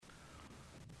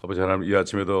아버지 하나님, 이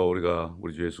아침에도 우리가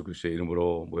우리 주 예수 그리스도의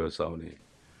이름으로 모였사오니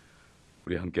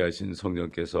우리 함께 하신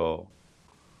성령께서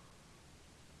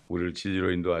우리를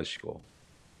진리로 인도하시고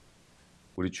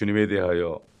우리 주님에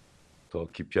대하여 더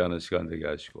깊이 하는 시간 되게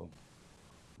하시고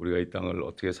우리가 이 땅을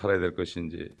어떻게 살아야 될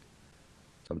것인지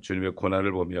참 주님의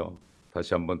고난을 보며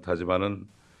다시 한번 다짐하는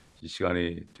이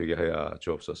시간이 되게 하여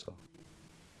주옵소서.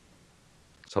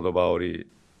 사도 바울이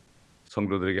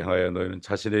성도들에게 향하여 너희는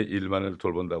자신의 일만을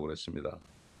돌본다고 그랬습니다.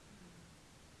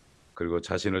 그리고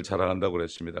자신을 자랑한다고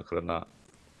그랬습니다. 그러나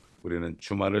우리는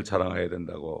주만을 자랑해야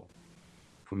된다고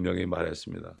분명히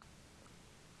말했습니다.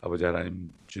 아버지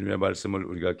하나님, 주님의 말씀을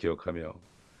우리가 기억하며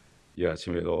이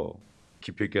아침에도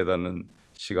깊이 깨닫는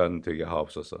시간 되게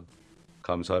하옵소서.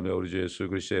 감사하며 우리 주 예수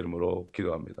그리스도의 이름으로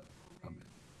기도합니다. 아멘.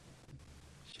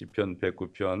 시편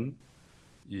 109편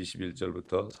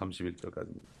 21절부터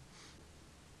 31절까지입니다.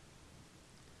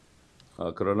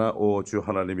 그러나 오 주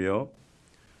하나님이여,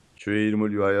 주의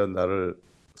이름을 위하여 나를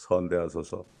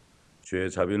선대하소서.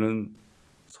 주의 자비는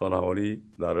선하오니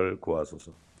나를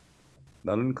구하소서.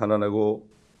 나는 가난하고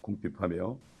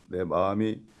궁핍하며 내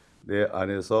마음이 내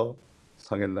안에서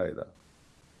상했나이다.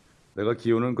 내가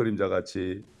기우는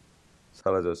그림자같이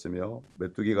사라졌으며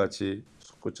메뚜기같이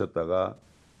솟구쳤다가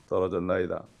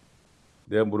떨어졌나이다.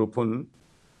 내 무릎은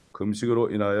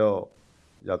금식으로 인하여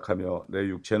약하며 내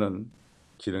육체는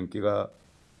기름기가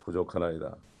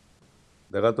부족하나이다.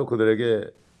 내가 또 그들에게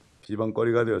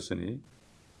비방거리가 되었으니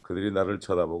그들이 나를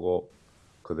쳐다보고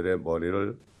그들의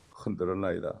머리를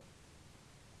흔들었나이다.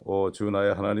 오 주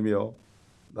나의 하나님이여,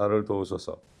 나를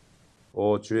도우소서.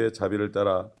 오 주의 자비를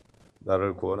따라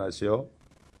나를 구원하시어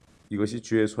이것이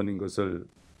주의 손인 것을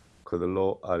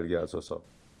그들로 알게 하소서.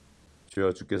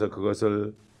 주여, 주께서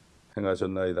그것을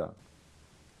행하셨나이다.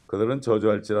 그들은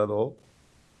저주할지라도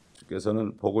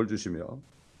주께서는 복을 주시며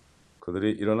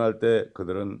그들이 일어날 때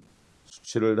그들은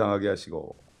수치를 당하게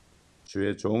하시고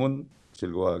주의 종은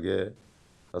즐거워하게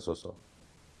하소서.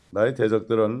 나의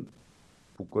대적들은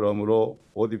부끄러움으로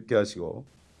옷 입게 하시고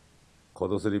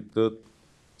겉옷을 입듯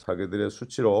자기들의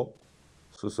수치로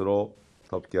스스로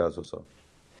덮게 하소서.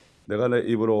 내가 내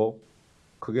입으로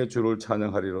크게 주를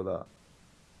찬양하리로다.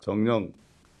 정녕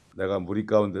내가 무리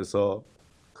가운데서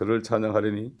그를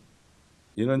찬양하리니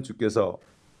이는 주께서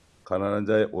가난한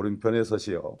자의 오른편에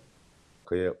서시어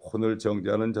그의 혼을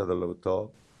정죄하는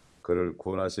자들로부터 그를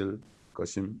구원하실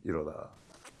것임이로다.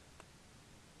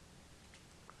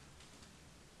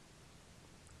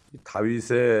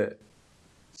 다윗의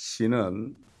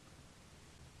시는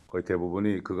거의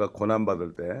대부분이 그가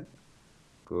고난받을 때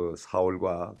그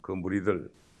사울과 그 무리들,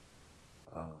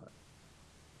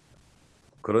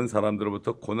 그런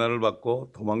사람들로부터 고난을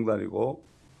받고 도망다니고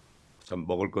참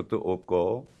먹을 것도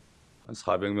없고 한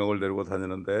 400명을 데리고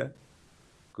다니는데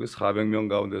그 400명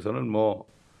가운데서는 뭐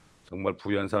정말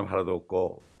부유한 사람 하나도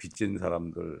없고 빚진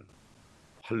사람들,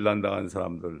 환난당한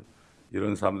사람들,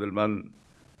 이런 사람들만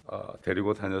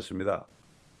데리고 다녔습니다.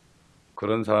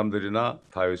 그런 사람들이나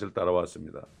다윗을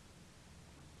따라왔습니다.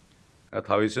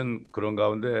 다윗은 그런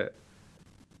가운데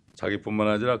자기뿐만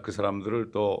아니라 그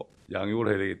사람들을 또 양육을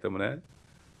해야 되기 때문에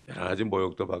여러 가지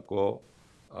모욕도 받고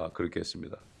그렇게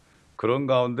했습니다. 그런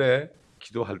가운데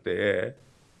기도할 때에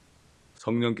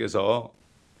성령께서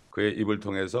그의 입을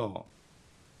통해서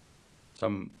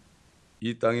참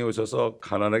이 땅에 오셔서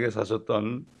가난하게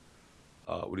사셨던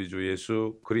우리 주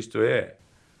예수 그리스도의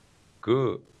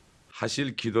그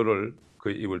하실 기도를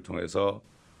그의 입을 통해서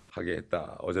하게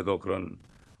했다. 어제도 그런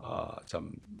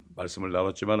참 말씀을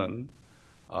나눴지만은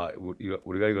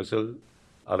우리가 이것을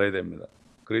알아야 됩니다.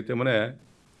 그렇기 때문에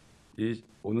이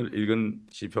오늘 읽은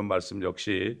시편 말씀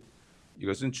역시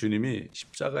이것은 주님이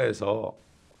십자가에서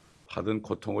받은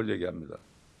고통을 얘기합니다.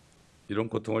 이런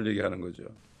고통을 얘기하는 거죠.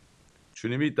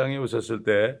 주님이 이 땅에 오셨을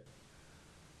때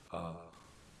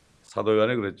사도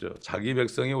요한이 그랬죠. 자기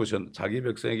백성에게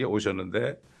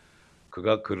오셨는데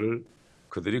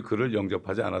그들이 그를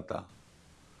영접하지 않았다.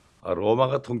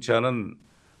 로마가 통치하는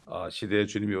시대에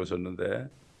주님이 오셨는데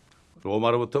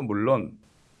로마로부터 물론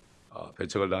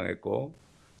배척을 당했고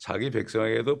자기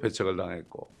백성에게도 배척을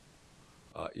당했고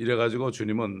이래가지고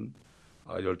주님은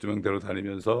 12명 대로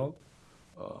다니면서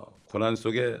고난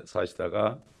속에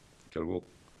사시다가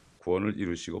결국 구원을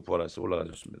이루시고 부활하셔서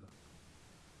올라가셨습니다.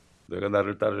 너희가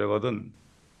나를 따르려거든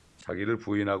자기를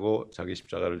부인하고 자기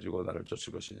십자가를 지고 나를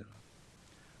쫓을 것이니라.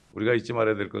 우리가 잊지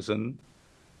말아야 될 것은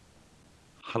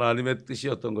하나님의 뜻이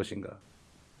어떤 것인가?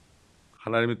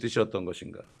 하나님의 뜻이 어떤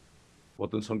것인가?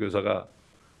 어떤 선교사가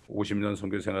 50년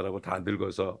선교 생활하고 다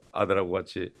늙어서 아들하고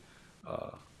같이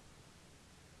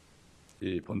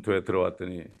이 본토에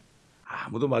들어왔더니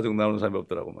아무도 마중 나오는 사람이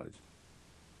없더라고 말이죠.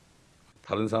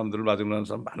 다른 사람들을 마중 나오는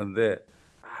사람 많은데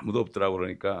아무도 없더라고.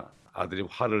 그러니까 아들이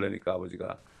화를 내니까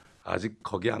아버지가 아직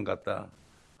거기 안 갔다,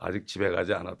 아직 집에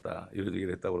가지 않았다, 이런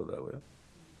얘기를 했다고 그러더라고요.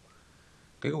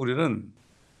 그러니까 우리는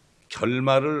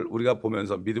결말을 우리가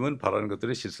보면서, 믿음은 바라는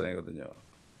것들의 실상이거든요.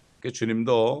 그러니까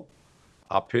주님도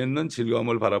앞에 있는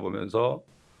즐거움을 바라보면서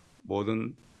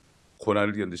모든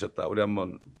고난을 견디셨다. 우리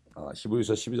한번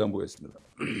히브리서 12장 보겠습니다.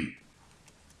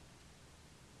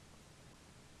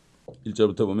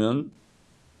 1절부터 보면,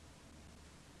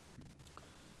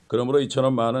 그러므로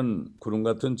이처럼 많은 구름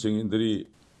같은 증인들이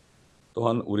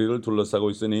또한 우리를 둘러싸고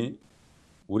있으니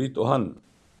우리 또한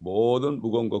모든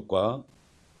무거운 것과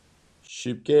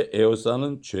쉽게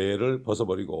에워싸는 죄를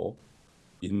벗어버리고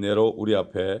인내로 우리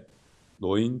앞에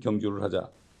놓인 경주를 하자.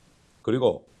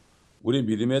 그리고 우리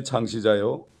믿음의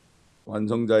창시자요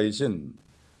완성자이신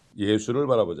예수를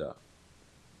바라보자.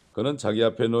 그는 자기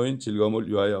앞에 놓인 즐거움을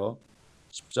위하여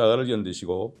십자가를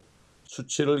견디시고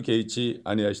수치를 개의치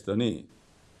아니하시더니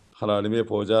하나님의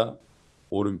보좌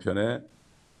오른편에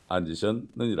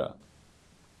앉으셨느니라.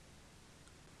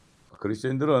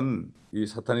 그리스도인들은 이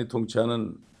사탄이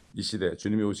통치하는 이 시대,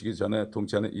 주님이 오시기 전에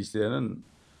통치하는 이 시대는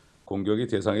공격의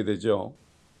대상이 되죠.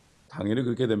 당연히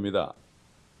그렇게 됩니다.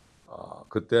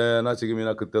 그때나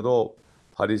지금이나 그때도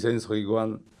바리새인,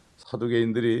 서기관,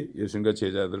 사두개인들이 예수님과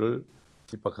제자들을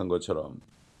핍박한 것처럼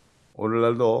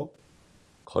오늘날도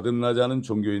거듭나지 않은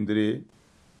종교인들이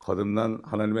거듭난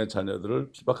하나님의 자녀들을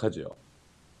핍박하죠.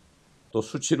 또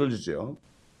수치를 주죠.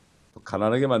 또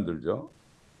가난하게 만들죠.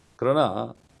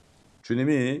 그러나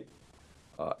주님이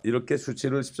이렇게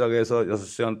수치를 십자가에서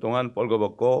 6시간 동안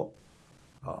뻘거벗고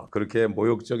그렇게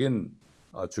모욕적인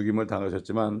죽임을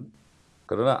당하셨지만,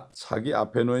 그러나 자기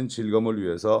앞에 놓인 즐거움을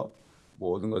위해서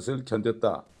모든 것을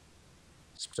견뎠다.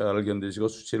 십자가를 견디시고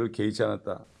수치를 개의치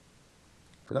않았다.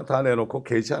 그냥 다 내놓고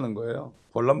개의치 않은 거예요.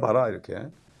 볼람 봐라, 이렇게.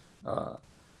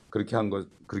 그렇게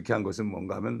한 것은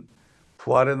뭔가 하면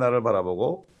부활의 날을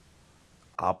바라보고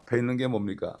앞에 있는 게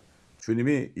뭡니까?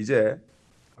 주님이 이제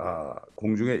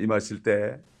공중에 임하실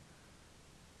때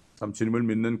참 주님을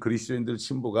믿는 그리스도인들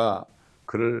신부가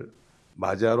그를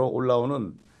맞이하러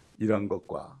올라오는 이러한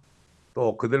것과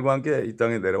또 그들과 함께 이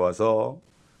땅에 내려와서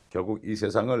결국 이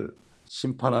세상을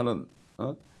심판하는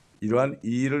이러한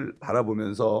이 일을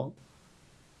바라보면서,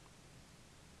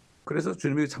 그래서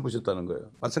주님이 참으셨다는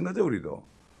거예요. 마찬가지로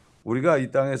우리가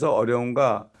이 땅에서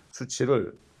어려움과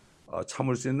수치를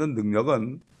참을 수 있는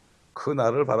능력은 그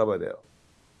날을 바라봐야 돼요.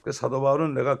 그래서 사도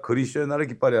바울은 내가 그리스도의 날에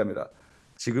기뻐하려 함이라.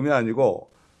 지금이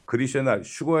아니고 그리스도의 날,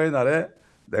 휴거의 날에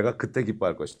내가 그때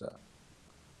기뻐할 것이다.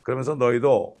 그러면서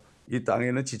너희도 이 땅에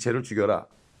있는 지체를 죽여라.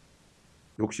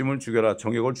 욕심을 죽여라.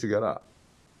 정욕을 죽여라.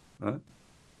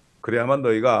 그래야만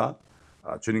너희가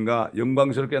주님과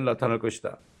영광스럽게 나타날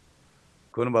것이다.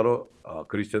 그거는 바로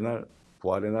그리스도의 날,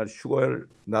 부활의 날, 휴거의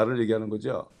날을 얘기하는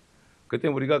거죠. 그때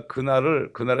우리가 그날에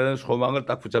대한 소망을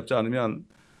딱 붙잡지 않으면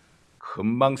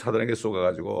금방 사단에게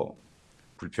쏘가가지고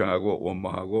불평하고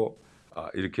원망하고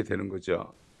이렇게 되는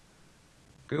거죠.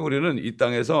 그러니까 우리는 이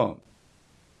땅에서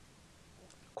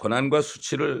고난과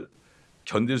수치를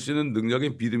견딜 수 있는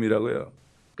능력이 믿음이라고요.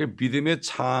 그 믿음의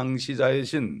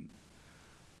창시자이신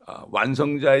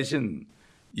완성자이신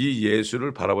이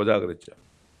예수를 바라보자 그랬죠.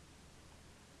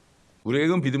 우리에게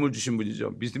그 믿음을 주신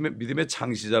분이죠. 믿음의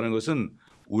창시자는 것은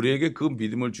우리에게 그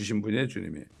믿음을 주신 분이에요.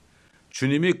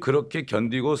 주님이 그렇게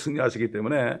견디고 승리하시기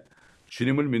때문에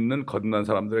주님을 믿는 거듭난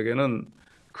사람들에게는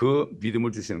그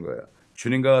믿음을 주시는 거예요.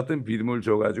 주님과 같은 믿음을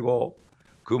줘가지고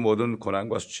그 모든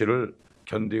고난과 수치를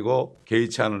견디고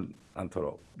개의치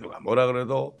않도록, 누가 뭐라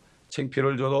그래도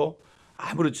창피를 줘도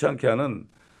아무렇지 않게 하는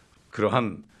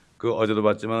그러한, 그 어제도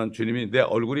봤지만 주님이 내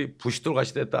얼굴이 부싯돌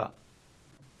같이 됐다.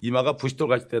 이마가 부싯돌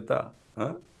같이 됐다.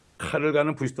 칼을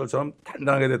가는 부싯돌처럼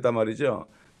단단하게 됐단 말이죠.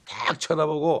 딱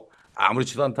쳐다보고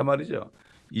아무렇지도 않단 말이죠.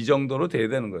 이 정도로 돼야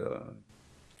되는 거예요.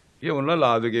 이게 오늘날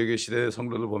라오디게아 시대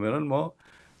성도들 보면은 뭐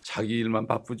자기 일만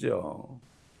바쁘죠.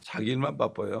 자기 일만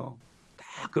바빠요.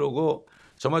 다 그러고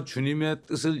정말 주님의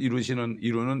뜻을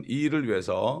이루는 이 일을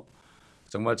위해서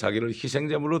정말 자기를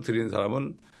희생제물로 드리는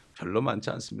사람은 별로 많지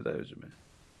않습니다. 요즘에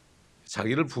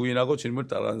자기를 부인하고 주님을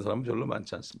따라가는 사람은 별로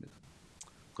많지 않습니다.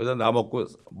 그래서 나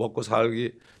먹고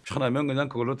살기 편하면 그냥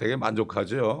그걸로 되게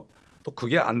만족하죠. 또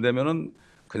그게 안 되면은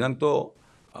그냥 또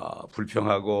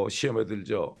불평하고 시험에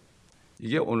들죠.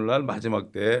 이게 오늘날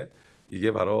마지막 때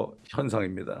이게 바로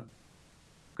현상입니다.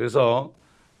 그래서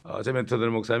제 멘토들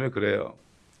목사님이 그래요.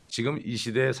 지금 이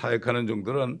시대에 사역하는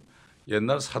종들은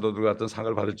옛날 사도들 같은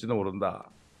상을 받을지도 모른다.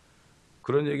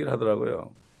 그런 얘기를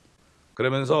하더라고요.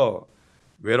 그러면서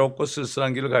외롭고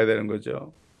쓸쓸한 길을 가야 되는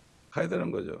거죠.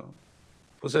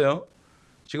 보세요.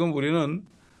 지금 우리는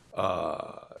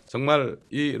정말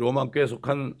이 로마교회에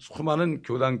속한 수많은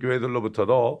교단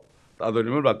교회들로부터도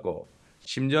따돌림을 받고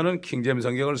심지어는 킹제임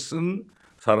성경을 쓴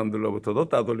사람들로부터도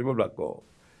따돌림을 받고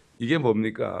이게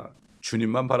뭡니까?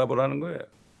 주님만 바라보라는 거예요.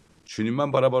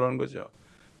 주님만 바라보라는 거죠.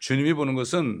 주님이 보는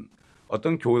것은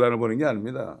어떤 교단을 보는 게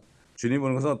아닙니다. 주님이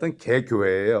보는 것은 어떤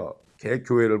개교회예요.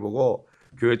 개교회를 보고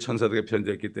교회 천사들에게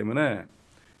편지했기 때문에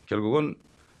결국은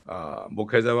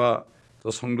목회자와 또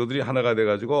성도들이 하나가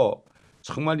돼가지고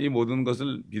정말 이 모든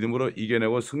것을 믿음으로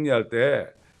이겨내고 승리할 때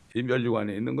이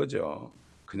면류관에 있는 거죠.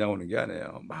 그냥 오는 게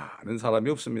아니에요. 많은 사람이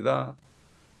없습니다.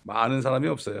 많은 사람이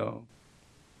없어요.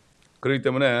 그렇기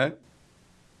때문에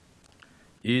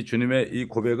이 주님의 이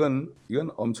고백은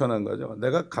이건 엄청난 거죠.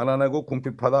 내가 가난하고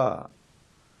궁핍하다.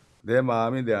 내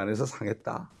마음이 내 안에서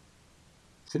상했다.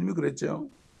 주님이 그랬죠.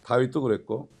 다윗도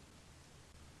그랬고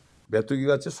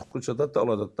메뚜기같이 솟구쳐다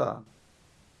떨어졌다.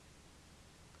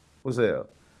 보세요.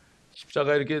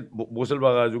 십자가 이렇게 못을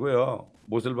박아가지고요.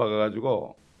 못을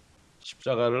박아가지고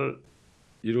십자가를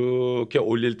이렇게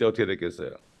올릴 때 어떻게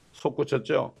됐겠어요?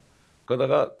 솟구쳤죠.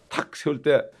 그러다가 탁 세울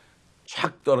때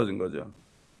촥 떨어진 거죠.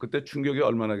 그때 충격이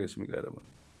얼마나 겠습니까, 여러분?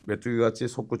 메뚜기같이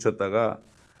솟구쳤다가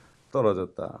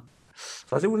떨어졌다.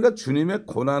 사실 우리가 주님의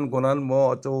고난 뭐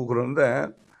어쩌고 그러는데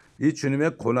이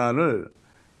주님의 고난을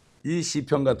이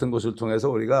시편 같은 것을 통해서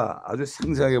우리가 아주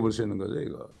생생하게 볼 수 있는 거죠,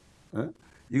 이거. 예?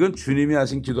 이건 주님이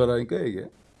하신 기도라니까 이게.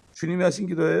 주님이 하신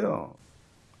기도예요.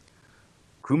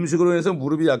 금식으로 해서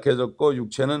무릎이 약해졌고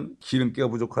육체는 기름기가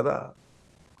부족하다.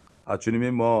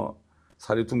 주님이 뭐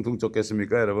살이 퉁퉁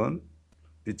쪘겠습니까, 여러분?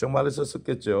 비쩍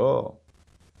말르셨었겠죠.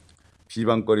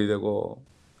 비방거리 되고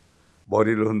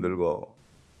머리를 흔들고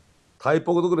다윗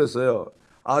보고도 그랬어요.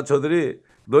 저들이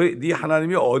네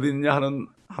하나님이 어디 있느냐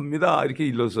합니다. 이렇게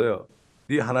일렀어요.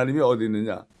 네 하나님이 어디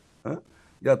있느냐?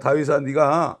 야 다윗아,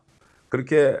 네가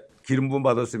그렇게 기름 부음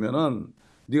받았으면은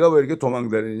네가 왜 이렇게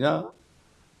도망다니냐?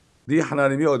 네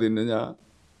하나님이 어디 있느냐?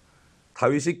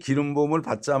 다윗이 기름 부음을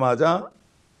받자마자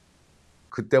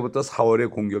그때부터 사울의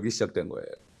공격이 시작된 거예요.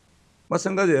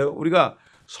 마찬가지예요. 우리가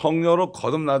성령으로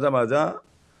거듭나자마자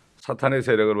사탄의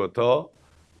세력으로부터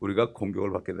우리가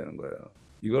공격을 받게 되는 거예요.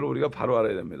 이걸 우리가 바로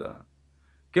알아야 됩니다.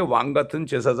 왕 같은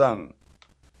제사장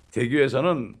되기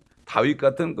위해서는 다윗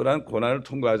같은 그러한 고난을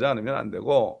통과하지 않으면 안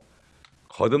되고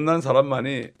거듭난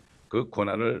사람만이 그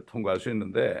고난을 통과할 수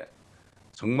있는데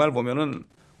정말 보면은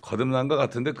거듭난 것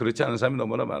같은데 그렇지 않은 사람이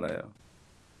너무나 많아요.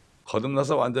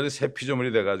 거듭나서 완전히 새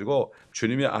피조물이 돼가지고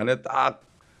주님이 안에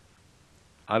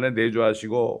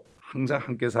내주하시고 항상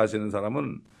함께 사시는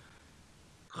사람은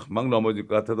금방 넘어질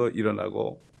것 같아도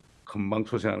일어나고 금방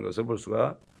소생하는 것을 볼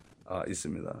수가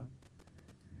있습니다.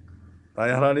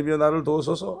 나의 하나님이여 나를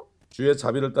도우소서. 주의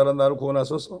자비를 따라 나를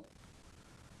구원하소서.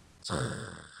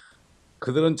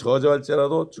 그들은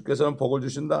저주할지라도 주께서는 복을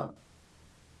주신다.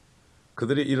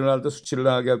 그들이 일어날 때 수치를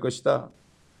당하게 할 것이다.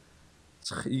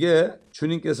 이게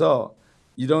주님께서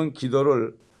이런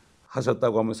기도를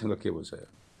하셨다고 한번 생각해 보세요.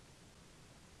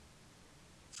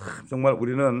 정말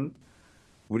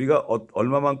우리가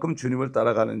얼마만큼 주님을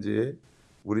따라가는지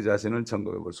우리 자신을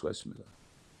점검해 볼 수가 있습니다.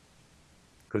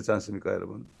 그렇지 않습니까,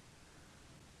 여러분?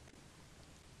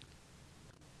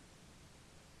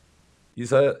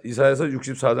 이사야서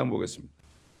 64장 보겠습니다.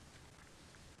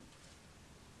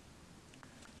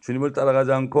 주님을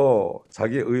따라가지 않고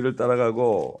자기 의를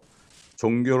따라가고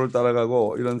종교를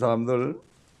따라가고 이런 사람들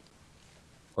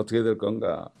어떻게 될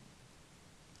건가?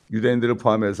 유대인들을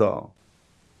포함해서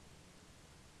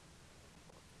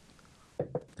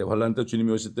대환란 때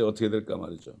주님이 오실 때 어떻게 될까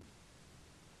말이죠.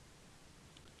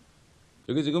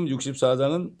 여기 지금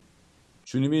 64장은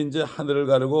주님이 이제 하늘을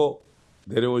가르고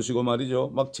내려오시고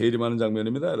말이죠. 막 재림하는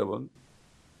장면입니다, 여러분.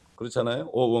 그렇잖아요.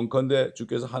 원컨대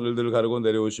주께서 하늘들을 가르고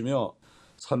내려오시며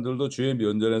산들도 주의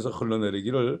면전에서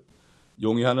흘러내리기를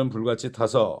용이하는 불같이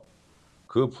타서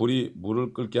그 불이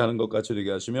물을 끓게 하는 것 같이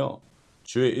되게 하시며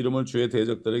주의 이름을 주의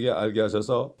대적들에게 알게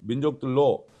하셔서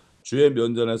민족들로 주의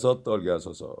면전에서 떨게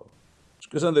하소서.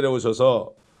 주께서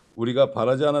내려오셔서 우리가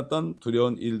바라지 않았던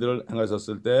두려운 일들을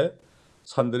행하셨을 때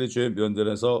산들이 주의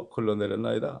면전에서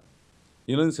흘러내렸나이다.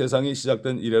 이는 세상이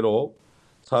시작된 이래로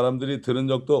사람들이 들은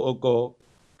적도 없고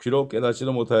귀로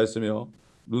깨닫지도 못하였으며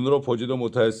눈으로 보지도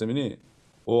못하였음이니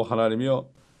오 하나님이여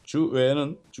주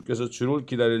외에는 주께서 주를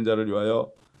기다리는 자를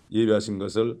위하여 예비하신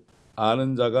것을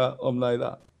아는 자가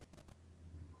없나이다.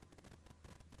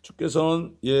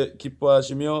 주께서는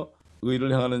기뻐하시며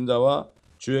의를 행하는 자와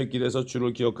주의 길에서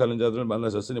주를 기억하는 자들을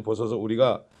만나셨으니 보소서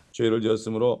우리가 죄를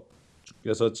지었으므로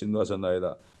주께서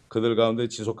진노하셨나이다. 그들 가운데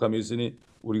지속함이 있으니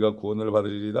우리가 구원을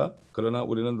받으리이다. 그러나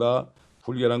우리는 다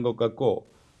불결한 것 같고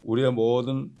우리의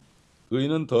모든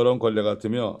의는 더러운 걸레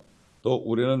같으며 또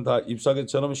우리는 다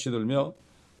잎사귀처럼 시들며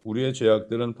우리의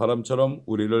죄악들은 바람처럼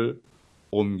우리를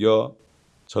옮겨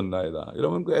졌나이다.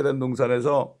 여러분 그 에덴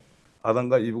동산에서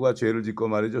아담과 이브가 죄를 짓고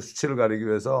말이죠. 수치를 가리기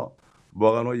위해서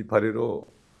무화과나무 이파리로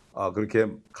그렇게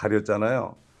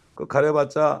가렸잖아요. 그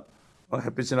가려봤자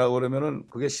햇빛이 나고 그러면은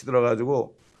그게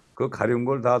시들어가지고 그 가려운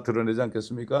걸 다 드러내지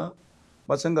않겠습니까?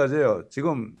 마찬가지예요.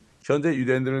 지금 현재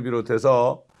유대인들을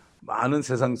비롯해서 많은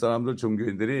세상 사람들,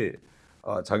 종교인들이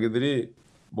자기들이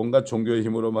뭔가 종교의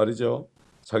힘으로 말이죠.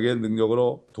 자기의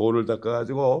능력으로 도를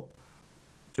닦아가지고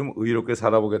좀 의롭게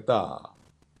살아보겠다.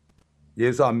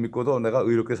 예수 안 믿고도 내가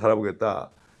의롭게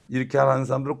살아보겠다. 이렇게 하는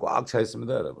사람들은 꽉 차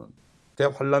있습니다, 여러분.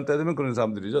 대환란 때 되면 그런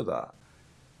사람들이죠, 다.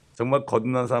 정말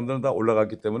거듭난 사람들은 다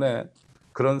올라갔기 때문에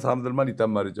그런 사람들만 있단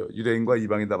말이죠. 유대인과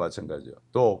이방인 다 마찬가지죠.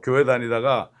 또 교회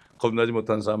다니다가 거듭나지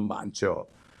못한 사람 많죠.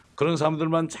 그런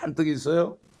사람들만 잔뜩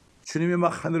있어요. 주님이 막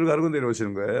하늘을 가르고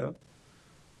내려오시는 거예요.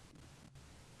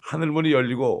 하늘문이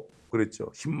열리고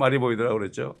그랬죠. 흰말이 보이더라고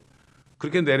그랬죠.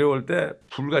 그렇게 내려올 때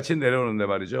불같이 내려오는데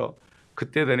말이죠.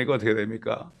 그때 되니까 어떻게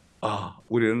됩니까?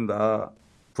 우리는 다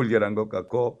불결한 것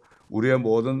같고 우리의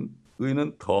모든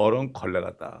의는 더러운 걸레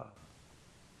같다.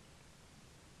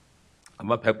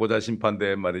 아마 백보자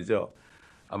심판대에 말이죠.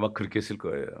 아마 그렇게 쓸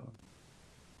거예요.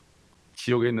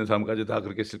 지옥에 있는 사람까지 다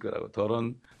그렇게 쓸 거라고.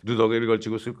 더러운 누더기를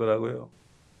걸치고 쓸 거라고요.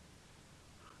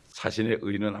 자신의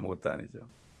의는 아무것도 아니죠.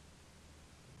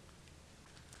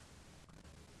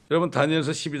 여러분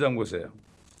다니엘서 12장 보세요.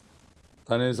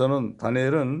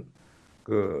 다니엘은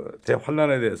그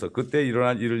대환란에 대해서 그때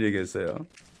일어난 일을 얘기했어요.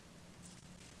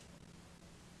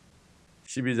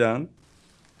 12장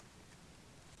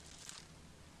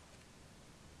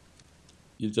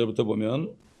 1절부터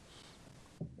보면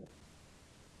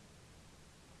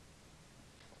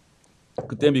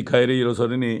그때 미카엘이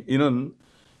일어서리니 이는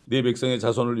네 백성의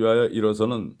자손을 위하여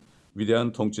일어서는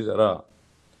위대한 통치자라.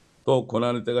 또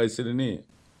고난의 때가 있으리니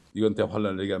이건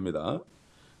대환란을 얘기합니다.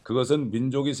 그것은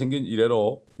민족이 생긴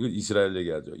이래로, 이건 이스라엘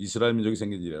얘기하죠. 이스라엘 민족이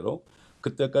생긴 이래로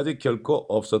그때까지 결코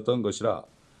없었던 것이라.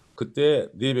 그때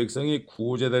네 백성이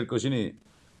구제될 것이니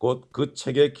곧 그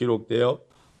책에 기록되어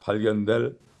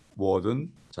발견될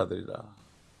모든 자들이라.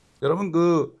 여러분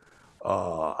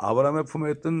아브라함의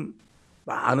품에 있던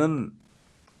많은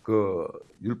그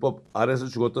율법 아래서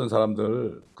죽었던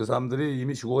사람들, 그 사람들이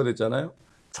이미 죽어가 됐잖아요.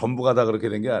 전부가 다 그렇게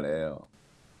된 게 아니에요.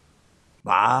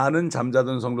 많은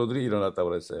잠자던 성도들이 일어났다고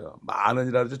그랬어요.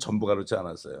 많은이라 그러지 전부가 그렇지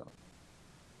않았어요.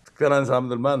 특별한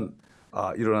사람들만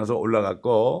일어나서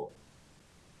올라갔고,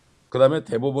 그 다음에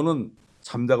대부분은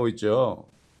잠자고 있죠.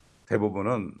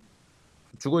 대부분은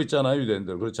죽어 있잖아요.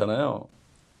 유대인들 그렇잖아요.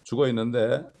 죽어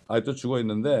있는데 아직도 죽어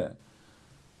있는데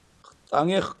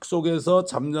땅의 흙 속에서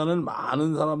잠자는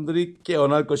많은 사람들이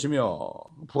깨어날 것이며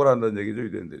부활한다는 얘기죠.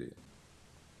 유대인들이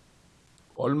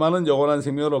얼마는 영원한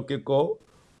생명을 얻겠고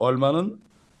얼마는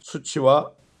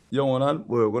수치와 영원한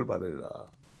모욕을 받으리라.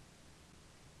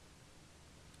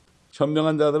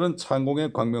 현명한 자들은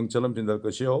창공의 광명처럼 빛날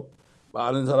것이요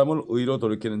많은 사람을 의로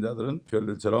돌이키는 자들은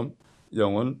별들처럼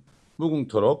영원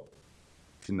무궁토록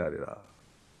빛나리라.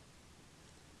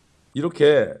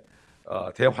 이렇게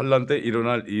대환란 때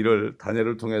일어날 일을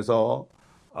다니엘을 통해서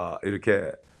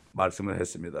이렇게 말씀을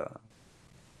했습니다.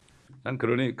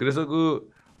 그래서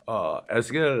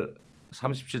에스겔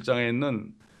 37장에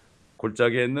있는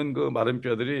골짜기에 있는 그 마른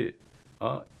뼈들이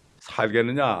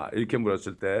살겠느냐 이렇게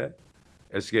물었을 때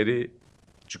에스겔이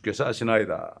주께서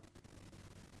아시나이다.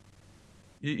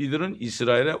 이들은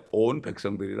이스라엘의 온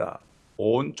백성들이라,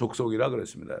 온 족속이라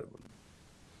그랬습니다, 여러분.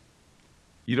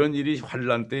 이런 일이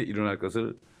환란 때 일어날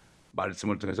것을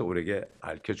말씀을 통해서 우리에게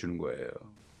알려주는 거예요.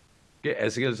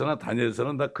 에스겔서나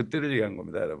다니엘서는 다 그때를 얘기한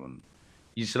겁니다, 여러분.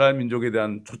 이스라엘 민족에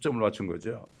대한 초점을 맞춘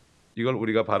거죠. 이걸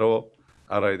우리가 바로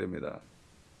알아야 됩니다.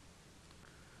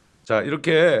 자,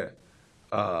 이렇게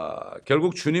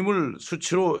결국 주님을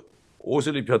수치로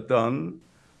옷을 입혔던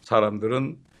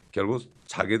사람들은 결국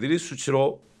자기들이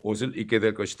수치로 옷을 입게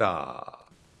될 것이다.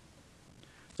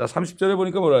 자, 30절에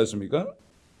보니까 뭐라 했습니까?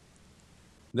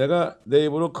 내가 내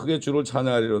입으로 크게 주를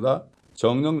찬양하리로다.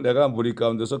 정녕 내가 무리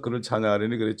가운데서 그를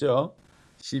찬양하리니 그랬죠.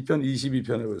 시편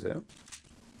 22편에 보세요.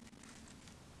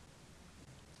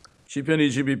 시편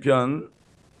 22편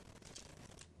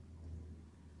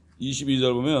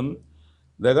 22절 보면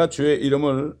내가 주의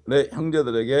이름을 내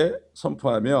형제들에게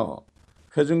선포하며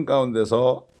회중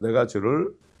가운데서 내가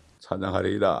주를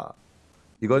찬양하리이다.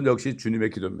 이건 역시 주님의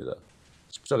기도입니다.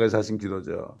 십자가에서 하신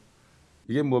기도죠.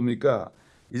 이게 뭡니까?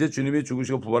 이제 주님이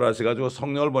죽으시고 부활하셔가지고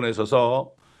성령을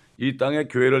보내셔서 이 땅에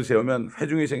교회를 세우면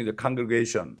회중이 생기죠.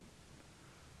 congregation.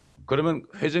 그러면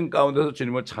회중 가운데서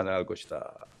주님을 찬양할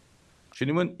것이다.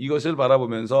 주님은 이것을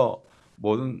바라보면서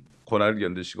모든 고난을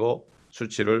견디시고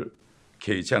수치를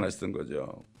개의치 않았던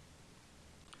거죠.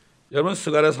 여러분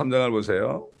스가랴 3장을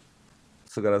보세요.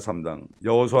 스가랴 3장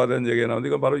여호수아에 대한 얘기가 나오는데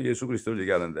이건 바로 예수 그리스도를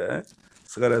얘기하는데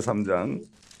스가랴 3장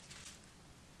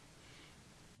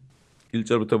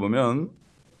 1절부터 보면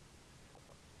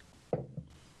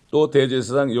또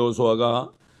대제사장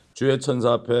여호수아가 주의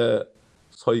천사 앞에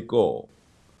서 있고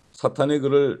사탄이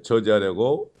그를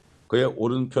저지하려고 그의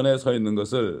오른편에 서 있는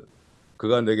것을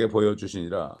그가 내게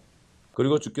보여주시니라.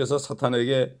 그리고 주께서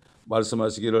사탄에게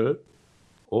말씀하시기를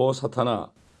오 사탄아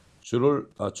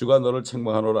주가 너를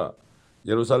책망하노라.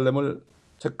 예루살렘을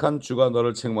택한 주가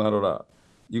너를 책망하노라.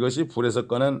 이것이 불에서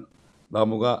꺼낸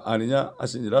나무가 아니냐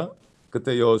하시니라.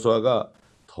 그때 여호수아가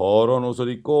더러운 옷을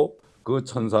입고 그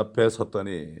천사 앞에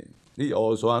섰더니 이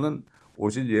여호수아는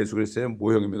오신 예수 그리스도의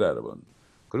모형입니다, 여러분.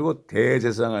 그리고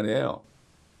대제사장 아니에요.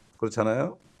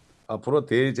 그렇잖아요. 앞으로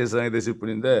대제사장이 되실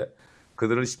분인데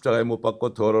그들을 십자가에 못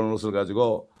박고 더러운 옷을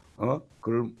가지고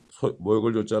그를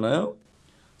모욕을 줬잖아요.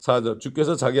 4절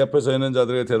주께서 자기 앞에 서 있는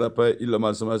자들에게 대답하여 일러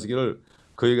말씀하시기를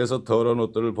그에게서 더러운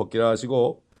옷들을 벗기라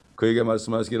하시고 그에게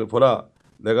말씀하시기를 보라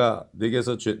내가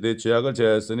네게서 내 죄악을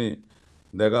제하였으니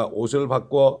내가 옷을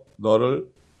바꿔 너를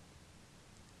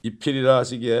입히리라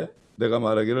하시기에 내가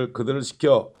말하기를 그들을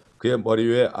시켜 그의 머리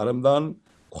위에 아름다운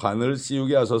관을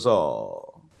씌우게 하소서.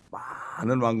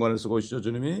 많은 왕관을 쓰고 오시죠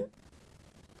주님이.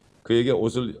 그에게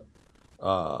옷을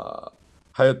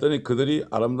하였더니 그들이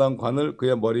아름다운 관을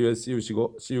그의 머리 위에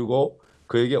씌우고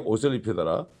그에게 옷을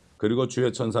입히더라. 그리고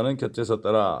주의 천사는 곁에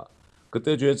섰더라.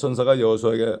 그때 주의 천사가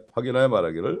여호수아에게 확인하여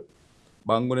말하기를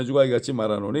만군의 주가 이같이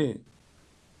말하노니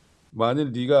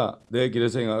만일 네가 내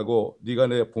길에서 행하고 네가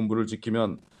내 본부를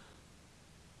지키면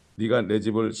네가 내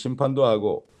집을 심판도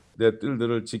하고 내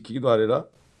뜰들을 지키기도 하리라.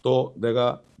 또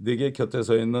내가 네게 곁에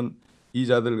서 있는 이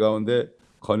자들 가운데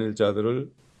거닐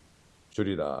자들을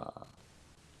주리라.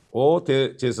 오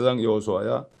대제사장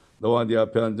여호수아야 너와 네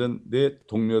앞에 앉은 네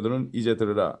동료들은 이제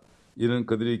들으라. 이는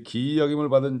그들이 기이 여김을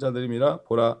받은 자들임이라.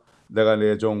 보라 내가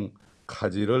내 종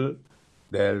가지를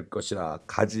낼 것이라.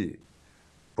 가지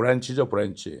브랜치죠.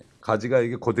 브랜치 가지가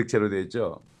이게 고딕체로 되어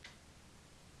있죠.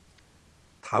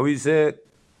 다윗의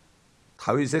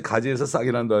가지에서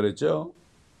싹이 난다 그랬죠.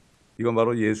 이건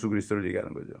바로 예수 그리스도를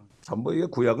얘기하는 거죠. 전부 이게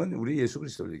구약은 우리 예수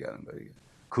그리스도를 얘기하는 거예요. 이게.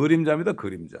 그림자입니다.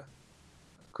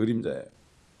 그림자예요.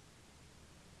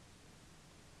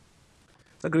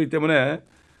 그렇기 때문에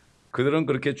그들은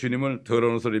그렇게 주님을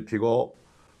더러운 옷을 입히고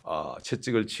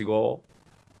채찍을 치고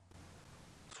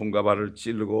손과 발을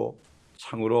찌르고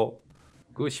창으로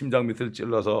그 심장 밑을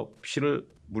찔러서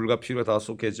물과 피가 다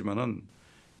쏟게 했지만은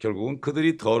결국은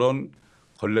그들이 더러운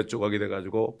벌레 조각이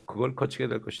돼가지고 그걸 거치게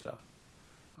될 것이다.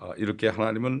 이렇게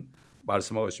하나님은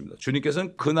말씀하고 있습니다.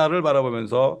 주님께서는 그날을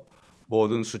바라보면서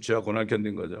모든 수치와 고난을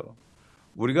견딘 거죠.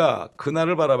 우리가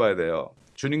그날을 바라봐야 돼요.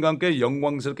 주님과 함께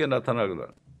영광스럽게 나타나거든.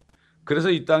 그래서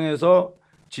이 땅에서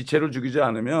지체를 죽이지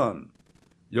않으면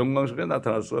영광스럽게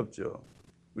나타날 수 없죠.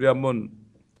 우리 한번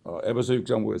에베소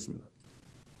 6장 보겠습니다.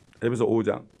 에베소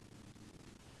 5장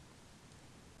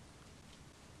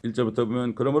 1절부터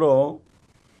보면 그러므로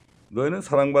너희는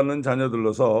사랑받는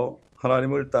자녀들로서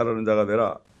하나님을 따르는 자가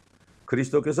되라.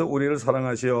 그리스도께서 우리를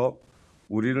사랑하시어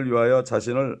우리를 위하여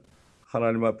자신을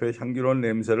하나님 앞에 향기로운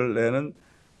냄새를 내는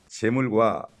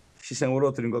제물과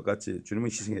희생으로 드린 것 같이 주님은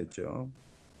희생했죠.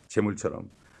 제물처럼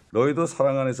너희도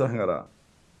사랑 안에서 행하라.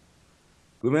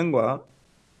 음행과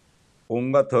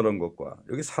온갖 더러운 것과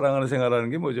여기 사랑 안에서 행하라는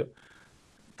게 뭐죠?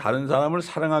 다른 사람을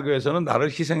사랑하기 위해서는 나를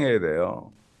희생해야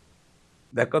돼요.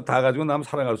 내 것 다 가지고 남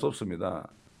사랑할 수 없습니다.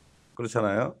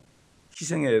 그렇잖아요.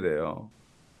 희생해야 돼요.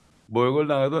 모욕을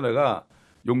당해도 내가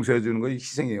용서해 주는 것이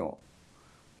희생이요.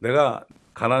 내가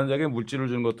가난한 자에게 물질을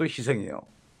주는 것도 희생이요.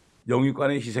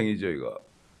 영육간의 희생이죠. 이거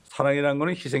사랑이라는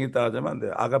거는 희생이 있다 하자면 안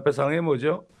돼요. 아가페 사랑이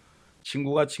뭐죠?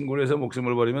 친구가 친구를 위해서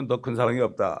목숨을 버리면 더 큰 사랑이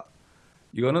없다.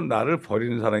 이거는 나를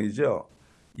버리는 사랑이죠.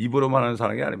 입으로만 하는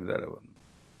사랑이 아닙니다, 여러분.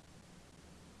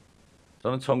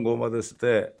 저는 처음 구원받았을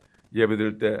때 예배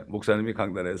드릴 때 목사님이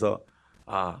강단에서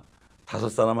 5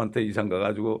 사람한테 이상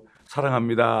가가지고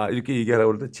사랑합니다 이렇게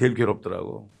얘기하라고 그럴 때 제일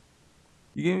괴롭더라고.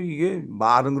 이게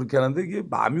말은 그렇게 하는데 이게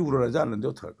마음이 우러나지 않는데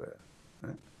어떡할 거예요? 네?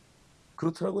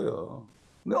 그렇더라고요.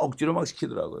 근데 억지로 막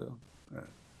시키더라고요. 네.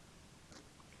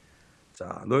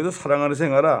 자, 너희도 사랑 안에서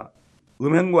행하라.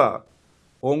 음행과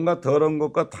온갖 더러운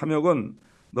것과 탐욕은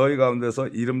너희 가운데서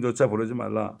이름조차 부르지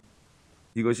말라.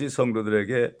 이것이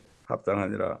성도들에게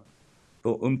합당하니라.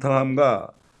 또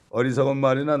음탕함과 어리석은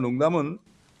말이나 농담은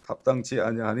합당치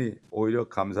아니하니 오히려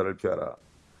감사를 표하라.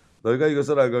 너희가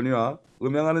이것을 알거니와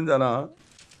음행하는 자나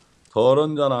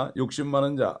더러운 자나 욕심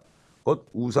많은 자 곧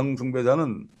우상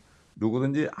숭배자는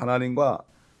누구든지 하나님과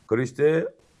그리스도의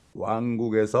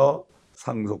왕국에서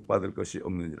상속받을 것이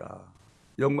없느니라.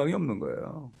 영광이 없는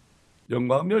거예요.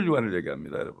 영광은 멸류관을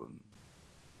얘기합니다, 여러분.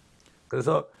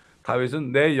 그래서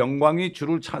다윗은 내 영광이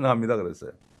주를 찬양합니다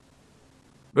그랬어요.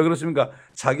 왜 그렇습니까?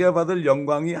 자기가 받을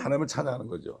영광이 하나님을 찬양하는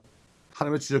거죠.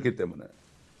 하나님을 주셨기 때문에.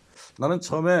 나는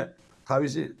처음에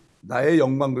다윗이 나의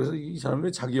영광, 그래서 이 사람이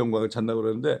왜 자기 영광을 찾는다고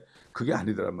그러는데 그게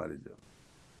아니더란 말이죠.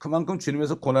 그만큼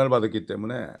주님에서 고난을 받았기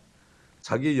때문에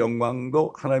자기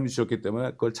영광도 하나님이 주셨기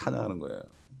때문에 그걸 찬양하는 거예요.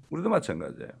 우리도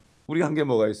마찬가지예요. 우리가 한 게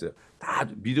뭐가 있어요? 다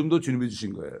믿음도 주님이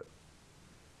주신 거예요.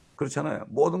 그렇잖아요.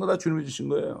 모든 거 다 주님이 주신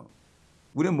거예요.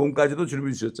 우리의 몸까지도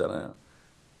주님이 주셨잖아요.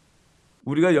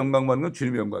 우리가 영광 받는 건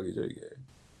주님의 영광이죠, 이게.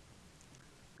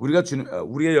 우리가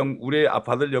우리의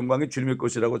받을 영광이 주님의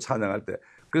것이라고 찬양할 때,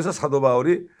 그래서 사도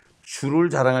바울이 주를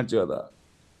자랑할지어다.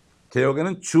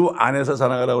 개역에는 주 안에서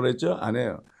자랑하라고 그랬죠?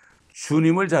 아니에요.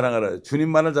 주님을 자랑하라.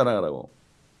 주님만을 자랑하라고.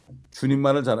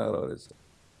 주님만을 자랑하라고 그랬어요.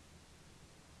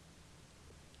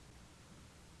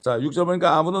 자, 6절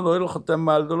보니까 아무도 너희를 헛된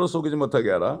말들로 속이지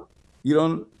못하게 하라.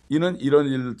 이는 이런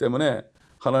일들 때문에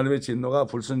하나님의 진노가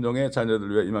불순종의 자녀들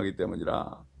위해 임하기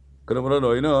때문이라. 그러므로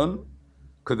너희는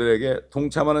그들에게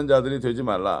동참하는 자들이 되지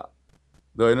말라.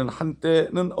 너희는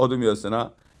한때는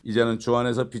어둠이었으나 이제는 주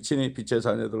안에서 빛이니 빛의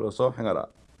자녀들로서 행하라.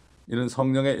 이는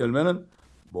성령의 열매는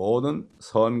모든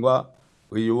선과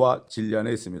의와 진리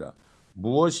안에 있습니다.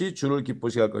 무엇이 주를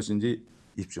기쁘시게 할 것인지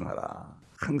입증하라.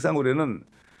 항상 우리는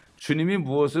주님이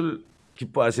무엇을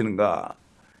기뻐하시는가,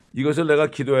 이것을 내가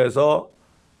기도해서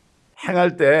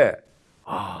행할 때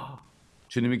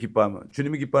주님이 기뻐하면,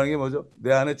 주님이 기뻐하는 게 뭐죠?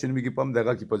 내 안에 주님이 기뻐하면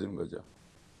내가 기뻐지는 거죠.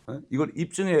 이걸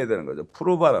입증해야 되는 거죠.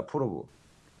 프로브하라, 프로브.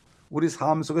 우리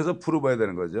삶 속에서 프로브해야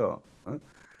되는 거죠.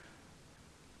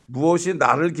 무엇이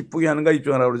나를 기쁘게 하는가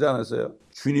입증하라고 그러지 않았어요?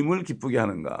 주님을 기쁘게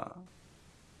하는가.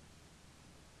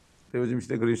 요즘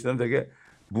시대 그런 시대는 되게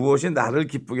무엇이 나를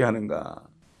기쁘게 하는가,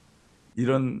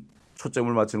 이런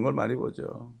초점을 맞추는 걸 많이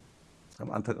보죠.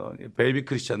 참 안타까운 베이비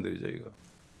크리스찬들이죠, 이거.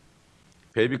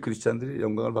 베이비 크리스찬들이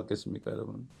영광을 받겠습니까,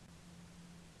 여러분?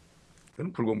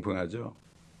 그건 불공평하죠.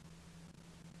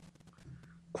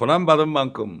 고난받은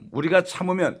만큼 우리가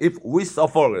참으면, if we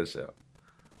suffer 그랬어요.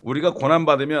 우리가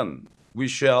고난받으면 we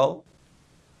shall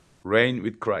reign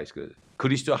with Christ.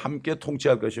 그리스도와 함께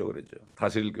통치할 것이요 그랬죠.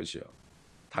 다스릴 것이요.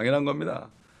 당연한 겁니다.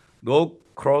 No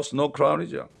cross, no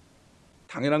crown이죠.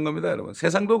 당연한 겁니다, 여러분.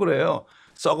 세상도 그래요.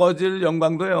 썩어질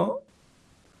영광도요.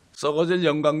 썩어질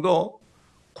영광도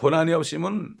고난이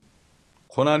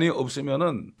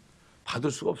없으면은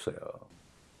받을 수가 없어요.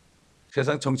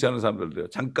 세상 정치하는 사람들도요.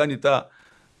 잠깐 있다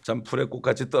참 풀의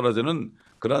꽃같이 떨어지는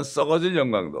그런 썩어질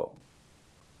영광도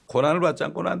고난을 받지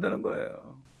않고는 안 되는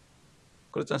거예요.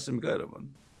 그렇지 않습니까, 여러분?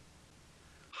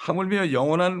 하물며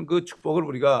영원한 그 축복을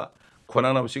우리가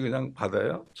고난 없이 그냥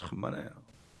받아요? 천만에요.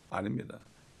 아닙니다.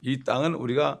 이 땅은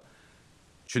우리가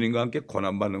주님과 함께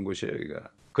고난받는 곳이에요, 여기가.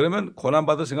 그러면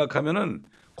고난받을 생각하면은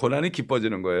고난이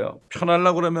기뻐지는 거예요.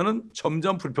 편하려고 그러면은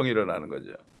점점 불평이 일어나는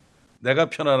거죠. 내가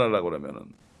편안하려고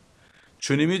그러면은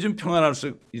주님이 좀 평안할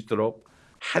수 있도록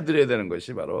해드려야 되는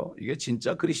것이 바로 이게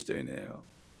진짜 그리스도인이에요.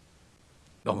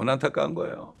 너무나 안타까운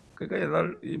거예요. 그러니까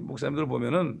옛날 이 목사님들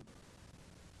보면은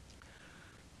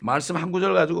말씀 한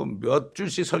구절 가지고 몇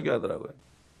줄씩 설교하더라고요.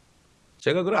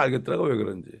 제가 그걸 알겠더라고요, 왜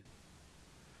그런지.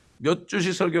 몇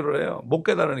줄씩 설교를 해요. 못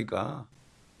깨달으니까.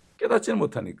 깨닫지는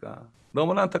못하니까.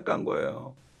 너무나 안타까운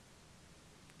거예요.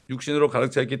 육신으로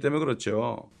가득 차 있기 때문에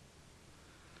그렇죠.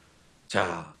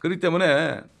 자, 그렇기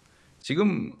때문에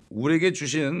지금 우리에게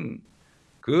주신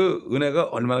그 은혜가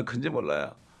얼마나 큰지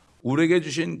몰라요. 우리에게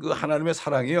주신 그 하나님의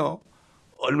사랑이요,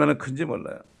 얼마나 큰지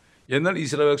몰라요. 옛날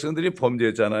이스라엘 백성들이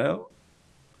범죄했잖아요.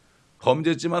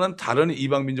 범죄했지만은 다른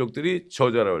이방 민족들이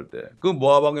저주하러 올 때 그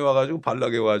모압 왕이 와가지고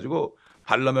발락에 와가지고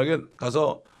발람에게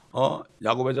가서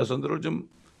야곱의 자손들을 좀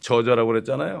저주하라고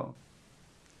그랬잖아요.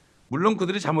 물론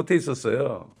그들이 잘못해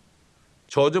있었어요.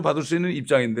 저주 받을 수 있는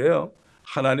입장인데요.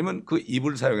 하나님은 그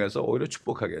입을 사용해서 오히려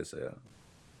축복하게 했어요.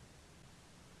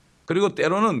 그리고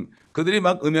때로는 그들이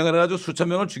막 음행을 해가지고 수천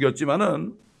명을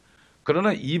죽였지만은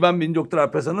그러나 이방 민족들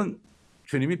앞에서는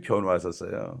주님이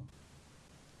변호하셨어요.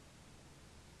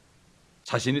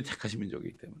 자신이 택하신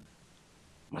민족이기 때문에.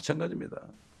 마찬가지입니다.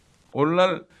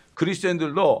 오늘날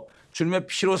그리스도인들도 주님의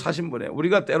피로 사신 분에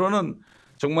우리가 때로는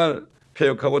정말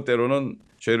패역하고 때로는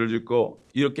죄를 짓고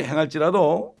이렇게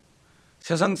행할지라도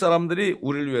세상 사람들이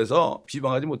우리를 위해서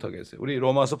비방하지 못하게 했어요. 우리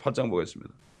로마서 8장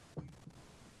보겠습니다.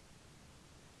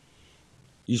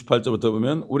 28절부터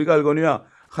보면 우리가 알거니와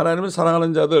하나님을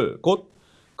사랑하는 자들 곧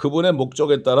그분의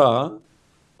목적에 따라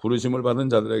부르심을 받은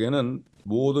자들에게는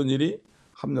모든 일이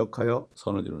합력하여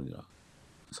선을 이루느니라.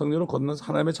 성령으로 걷는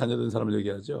하나님의 자녀된 사람을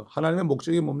얘기하죠. 하나님의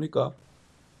목적이 뭡니까?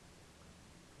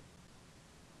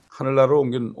 하늘나라로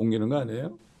옮기는 거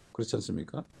아니에요? 그렇지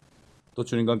않습니까? 또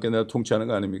주님과 함께 내가 통치하는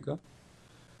거 아닙니까?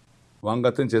 왕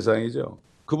같은 제사장이죠.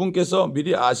 그분께서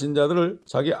미리 아신 자들을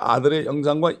자기 아들의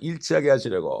형상과 일치하게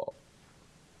하시려고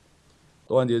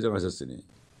또한 예정하셨으니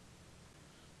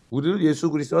우리를 예수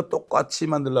그리스도와 똑같이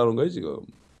만들려는 거예요 지금.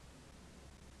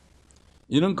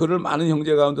 이는 그를 많은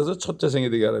형제 가운데서 첫째 생이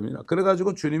되게 하랍니다.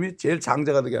 그래가지고 주님이 제일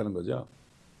장자가 되게 하는 거죠.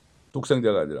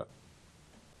 독생자가 아니라.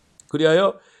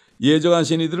 그리하여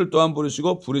예정하신 이들을 또한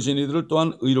부르시고 부르신 이들을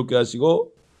또한 의롭게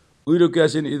하시고 의롭게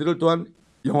하신 이들을 또한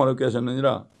영원롭게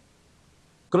하셨느니라.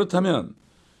 그렇다면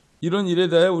이런 일에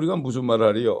대하여 우리가 무슨 말을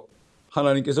하리요?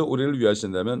 하나님께서 우리를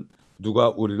위하신다면 누가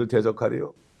우리를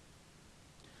대적하리요?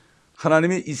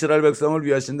 하나님이 이스라엘 백성을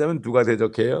위하신다면 누가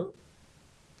대적해요?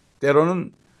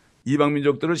 때로는 이방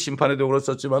민족들을 심판의 도구로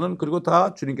썼지만은 그리고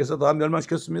다 주님께서 다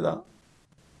멸망시켰습니다.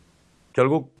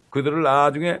 결국 그들을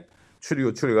나중에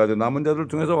추리가지고 남은 자들을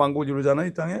통해서 왕국을 이루잖아요.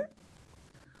 이 땅에.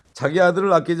 자기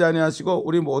아들을 아끼지 아니하시고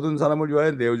우리 모든 사람을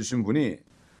위하여 내어주신 분이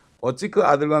어찌 그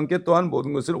아들과 함께 또한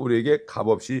모든 것을 우리에게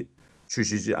값없이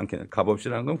주시지 않겠냐.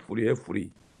 값없이라는 건 풀이에요.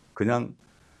 풀이. 그냥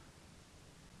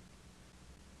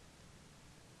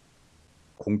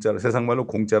공짜로, 세상 말로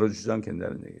공짜로 주지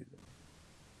않겠냐는 얘기죠.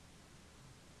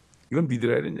 이건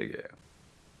믿으라 이런 얘기예요.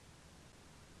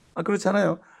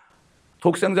 그렇잖아요.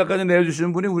 독생자까지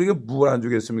내어주시는 분이 우리에게 뭘 안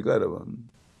주겠습니까, 여러분?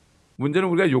 문제는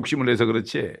우리가 욕심을 내서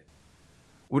그렇지.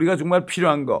 우리가 정말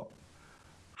필요한 거,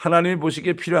 하나님이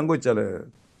보시기에 필요한 거 있잖아요.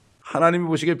 하나님이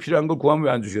보시기에 필요한 걸 구하면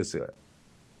왜 안 주시겠어요?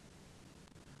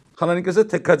 하나님께서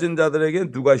택하신 자들에게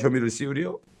누가 혐의를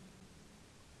씌우리요?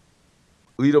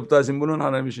 의롭다 하신 분은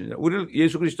하나님이시냐. 우리를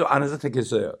예수 그리스도 안에서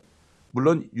택했어요.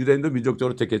 물론 유대인도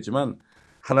민족적으로 택했지만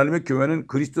하나님의 교회는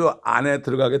그리스도 안에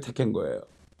들어가게 택한 거예요.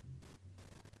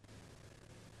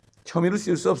 혐의를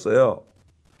씌울 수 없어요.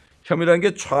 혐의라는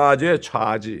게 좌죄,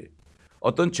 좌지.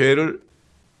 어떤 죄를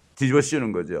뒤집어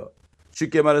씌우는 거죠.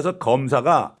 쉽게 말해서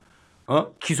검사가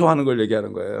기소하는 걸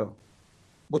얘기하는 거예요.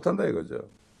 못한다 이거죠.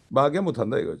 마귀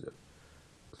못한다 이거죠.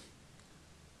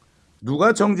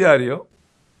 누가 정죄하리요?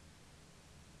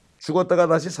 죽었다가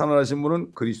다시 살아나신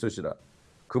분은 그리스도시라.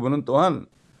 그분은 또한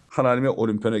하나님의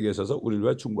오른편에 계셔서 우리를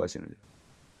위해 중보하시느니라.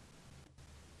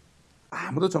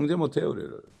 아무도 정죄 못해요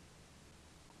우리를.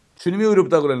 주님이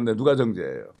의롭다고 그랬는데 누가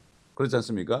정죄해요? 그렇지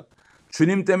않습니까?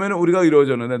 주님 때문에 우리가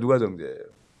의로워졌는데 누가 정죄해요?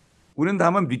 우리는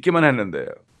다만 믿기만 했는데요.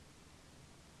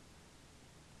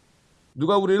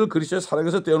 누가 우리를 그리스도의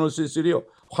사랑에서 떼어놓을 수 있으리요?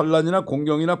 환난이나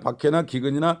공경이나 박해나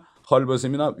기근이나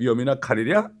헐벗음이나 위험이나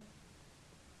칼이랴?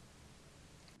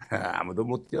 아무도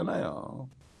못 뛰어나요.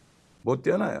 못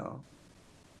뛰어나요.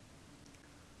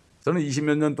 저는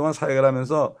 20몇 년 동안 사역을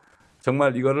하면서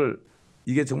정말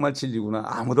이게 정말 진리구나.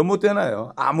 아무도 못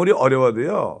뛰어나요. 아무리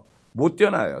어려워도요. 못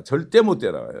뛰어나요. 절대 못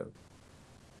뛰어나요.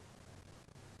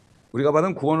 우리가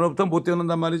받은 구원으로부터 못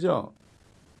뛰어난단 말이죠.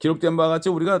 기록된 바와 같이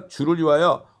우리가 주를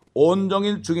위하여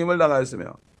온종일 죽임을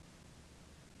당하였으며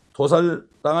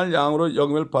도살당할 양으로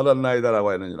여김을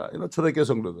받았나이다라고 하느니라. 이런 초대교회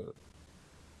성도들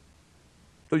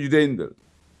또 유대인들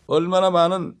얼마나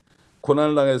많은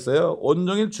고난을 당했어요.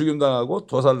 온종일 죽임당하고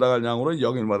도살당할 양으로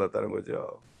여김을 받았다는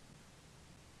거죠.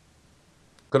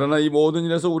 그러나 이 모든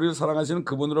일에서 우리를 사랑하시는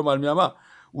그분으로 말미암아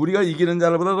우리가 이기는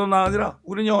자들보다 더 나으니라.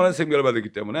 우리는 영원한 생명을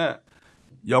받았기 때문에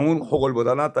영웅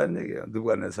호골보다 낫다는 얘기예요.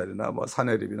 느부갓네살이나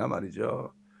사네립이나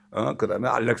말이죠. 그 다음에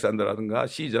알렉산더라든가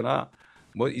시저나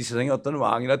이 세상의 어떤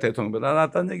왕이나 대통령보다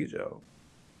낫다는 얘기죠.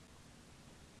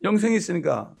 영생이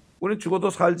있으니까 우리는 죽어도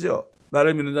살죠.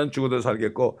 나를 믿는 자는 죽어도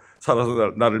살겠고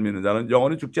살아서 나를 믿는 자는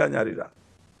영원히 죽지 아니하리라.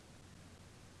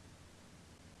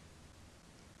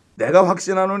 내가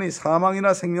확신하노니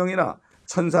사망이나 생명이나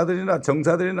천사들이나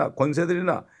정사들이나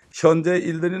권세들이나 현재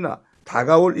일들이나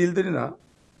다가올 일들이나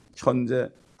현재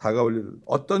다가올 일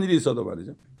어떤 일이 있어도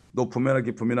말이죠. 높음이나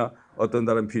깊음이나 어떤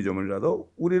다른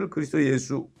피조물이라도 우리를 그리스도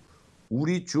예수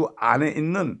우리 주 안에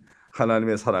있는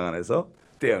하나님의 사랑 안에서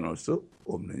떼어놓을 수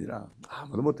없느니라.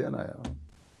 아무도 못 떼어놔요.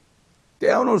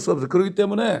 떼어놓을 수 없어요. 그렇기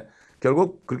때문에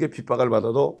결국 그렇게 핍박을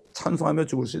받아도 찬송하며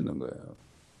죽을 수 있는 거예요.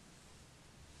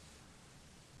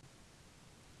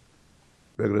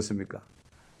 왜 그렇습니까?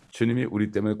 주님이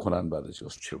우리 때문에 고난 받으시고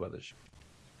수치를 받으시고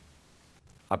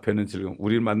앞에는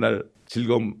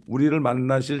즐거움, 우리를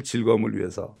만나실 즐거움을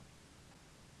위해서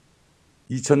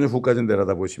 2000년 후까지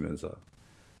내려다 보시면서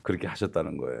그렇게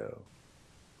하셨다는 거예요.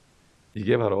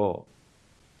 이게 바로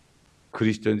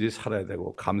그리스도인지 살아야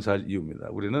되고 감사할 이유입니다.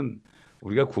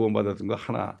 우리가 구원받았던 거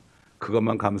하나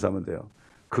그것만 감사하면 돼요.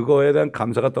 그거에 대한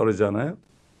감사가 떨어지잖아요.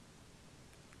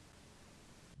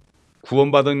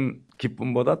 구원받은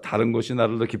기쁨보다 다른 것이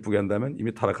나를 더 기쁘게 한다면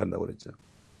이미 타락한다고 그랬죠.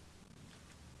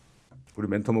 우리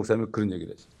멘토 목사님은 그런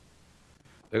얘기를 했어요.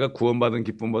 내가 구원받은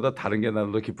기쁨보다 다른 게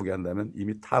나를 더 기쁘게 한다면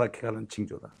이미 타락해가는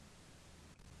징조다.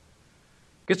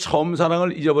 그 처음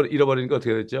사랑을 잃어버리니까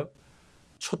어떻게 됐죠?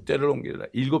 촛대를 옮기라.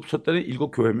 7 촛대는 7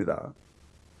 교회입니다.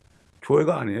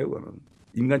 교회가 아니에요. 그거는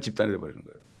인간 집단이 되어버리는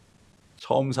거예요.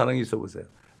 처음 사랑이 있어 보세요.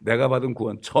 내가 받은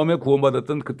구원, 처음에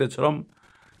구원받았던 그때처럼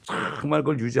정말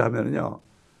그걸 유지하면요,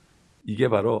 이게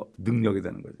바로 능력이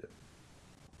되는 거죠.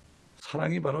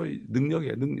 사랑이 바로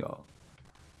능력이에요. 능력.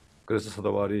 그래서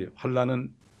사도 바울이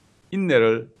환난은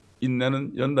인내를,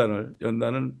 인내는 연단을,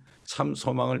 연단은 참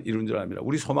소망을 이룬 줄 압니다.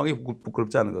 우리 소망이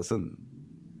부끄럽지 않은 것은,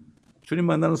 주님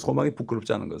만나는 소망이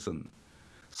부끄럽지 않은 것은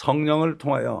성령을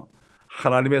통하여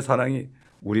하나님의 사랑이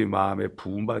우리 마음에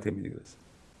부은 바 됨이니 그랬어요.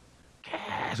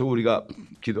 계속 우리가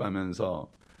기도하면서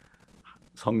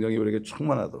성령이 우리에게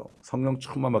충만하도록, 성령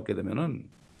충만 받게 되면은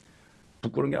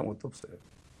부끄러운 게 아무것도 없어요.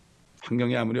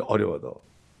 환경이 아무리 어려워도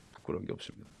부끄러운 게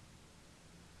없습니다.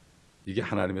 이게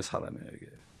하나님의 사람이에요. 이게.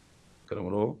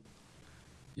 그러므로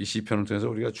이 시편을 통해서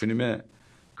우리가 주님의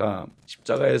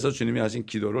십자가에서 주님이 하신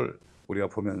기도를 우리가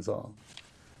보면서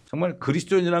정말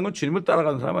그리스도인이라는 건 주님을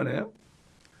따라가는 사람 아니에요?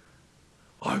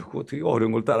 아이고 어떻게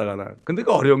어려운 걸 따라가나. 근데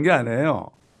그 어려운 게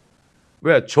아니에요.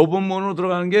 왜? 좁은 문으로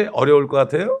들어가는 게 어려울 것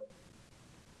같아요?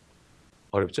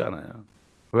 어렵지 않아요.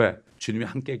 왜? 주님이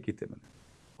함께 했기 때문에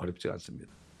어렵지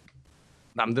않습니다.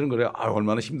 남들은 그래요.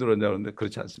 얼마나 힘들었냐 그러는데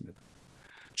그렇지 않습니다.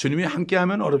 주님이 함께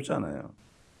하면 어렵지 않아요.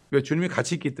 왜? 주님이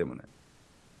같이 있기 때문에.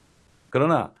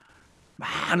 그러나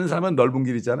많은 사람은 넓은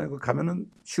길 있잖아요. 그 가면은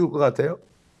쉬울 것 같아요?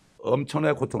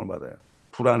 엄청나게 고통을 받아요.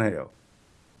 불안해요.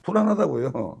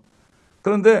 불안하다고요.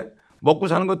 그런데 먹고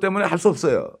사는 것 때문에 할 수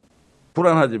없어요.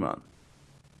 불안하지만.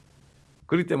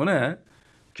 그렇기 때문에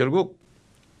결국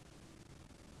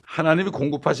하나님이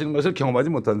공급하시는 것을 경험하지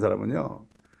못한 사람은요,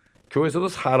 교회에서도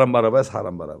사람 바라봐요.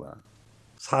 사람 바라봐.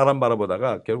 사람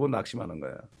바라보다가 결국 낙심하는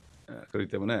거예요. 그렇기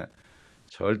때문에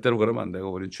절대로 그러면 안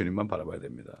되고 우리 주님만 바라봐야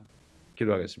됩니다.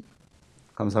 기도하겠습니다.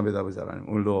 감사합니다. 아버지 하나님,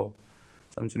 오늘도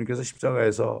참 주님께서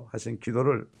십자가에서 하신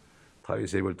기도를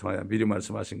다윗의 입을 통하여 미리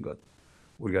말씀하신 것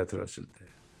우리가 들었을 때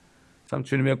참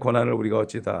주님의 고난을 우리가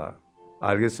어찌 다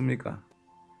알겠습니까?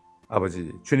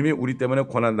 아버지, 주님이 우리 때문에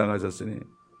고난 당하셨으니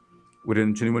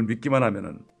우리는 주님을 믿기만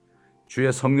하면은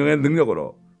주의 성령의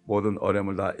능력으로 모든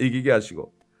어려움을 다 이기게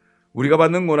하시고, 우리가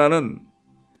받는 고난은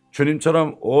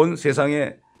주님처럼 온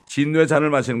세상에 진노의 잔을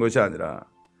마시는 것이 아니라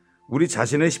우리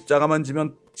자신의 십자가만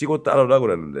지고 따르라고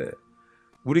그러는데,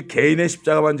 우리 개인의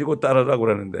십자가만 지고 따르라고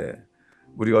그러는데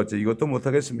우리가 어째 이것도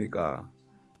못하겠습니까?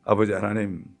 아버지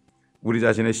하나님, 우리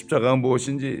자신의 십자가가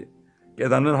무엇인지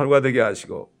깨닫는 하루가 되게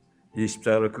하시고, 이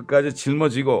십자가를 끝까지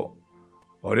짊어지고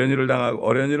어련히를 당하고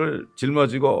어련히를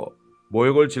짊어지고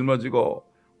모욕을 짊어지고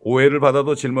오해를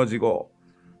받아도 짊어지고,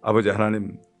 아버지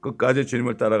하나님 끝까지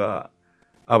주님을 따라가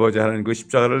아버지 하나님 그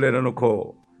십자가를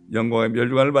내려놓고 영광의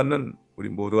멸류관을 받는 우리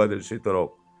모두가 될 수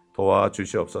있도록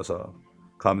도와주시옵소서.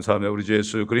 감사하며 우리 주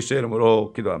예수 그리스도의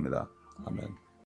이름으로 기도합니다. 아멘.